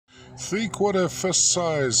3/4 fist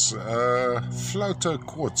size floater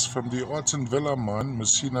quartz from the Art and Villa mine,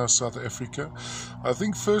 Messina, South Africa. I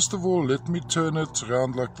think first of all let me turn it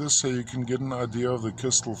around like this so you can get an idea of the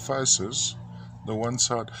crystal faces. The one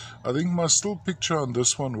side, I think my still picture on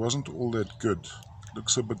this one wasn't all that good.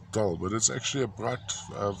 Looks a bit dull, but it's actually a bright,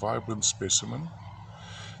 vibrant specimen.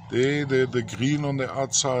 There, the green on the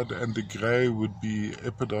outside and the grey would be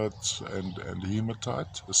epidite and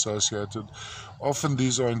hematite associated. Often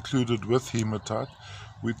these are included with hematite.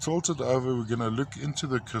 We tilt it over, we're going to look into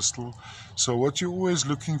the crystal. So what you're always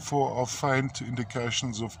looking for are faint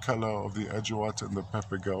indications of colour of the adjuvate and the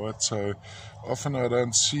papagoate. So often I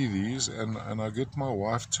don't see these, and I get my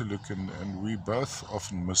wife to look, and we both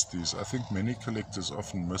often miss these. I think many collectors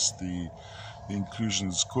often miss the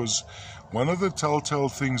inclusions, because one of the telltale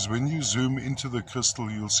things, when you zoom into the crystal,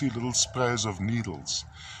 you'll see little sprays of needles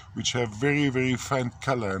which have very, very faint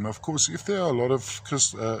color. And of course, if there are a lot of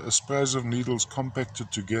sprays of needles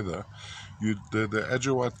compacted together, the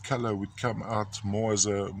adjuvate color would come out more as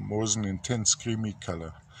an intense creamy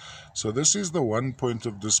color. So this is the one point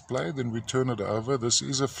of display. Then we turn it over. This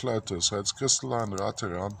is a floater, so it's crystalline right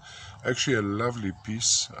around. Actually a lovely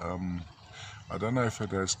piece. I don't know if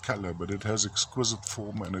it has color, but it has exquisite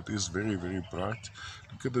form, and it is very, very bright.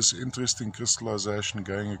 Look at this interesting crystallization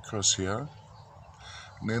going across here.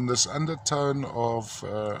 And then this undertone of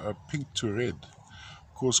pink to red,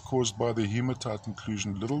 of course caused by the hematite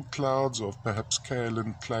inclusion. Little clouds of perhaps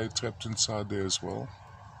kaolin clay trapped inside there as well.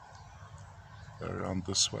 Around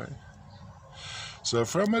this way. So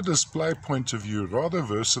from a display point of view, rather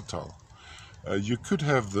versatile. You could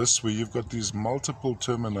have this where you've got these multiple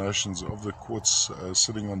terminations of the quartz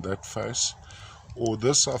sitting on that face, or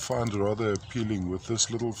this I find rather appealing with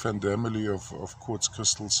this little family of quartz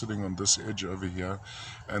crystal sitting on this edge over here,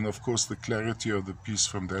 and of course the clarity of the piece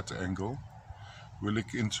from that angle. We'll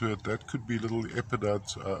look into it. That could be little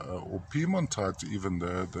epidite or piemontite even,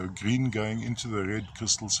 the green going into the red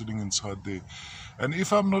crystal sitting inside there. And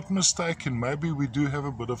if I'm not mistaken, maybe we do have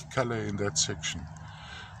a bit of color in that section.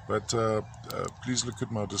 But please look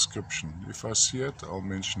at my description. If I see it, I'll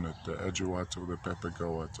mention it, the adjuvate or the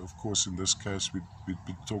papagoate. Of course, in this case, we'd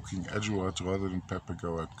be talking adjuvate rather than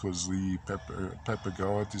papagoate, because the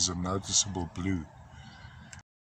papagoate is a noticeable blue.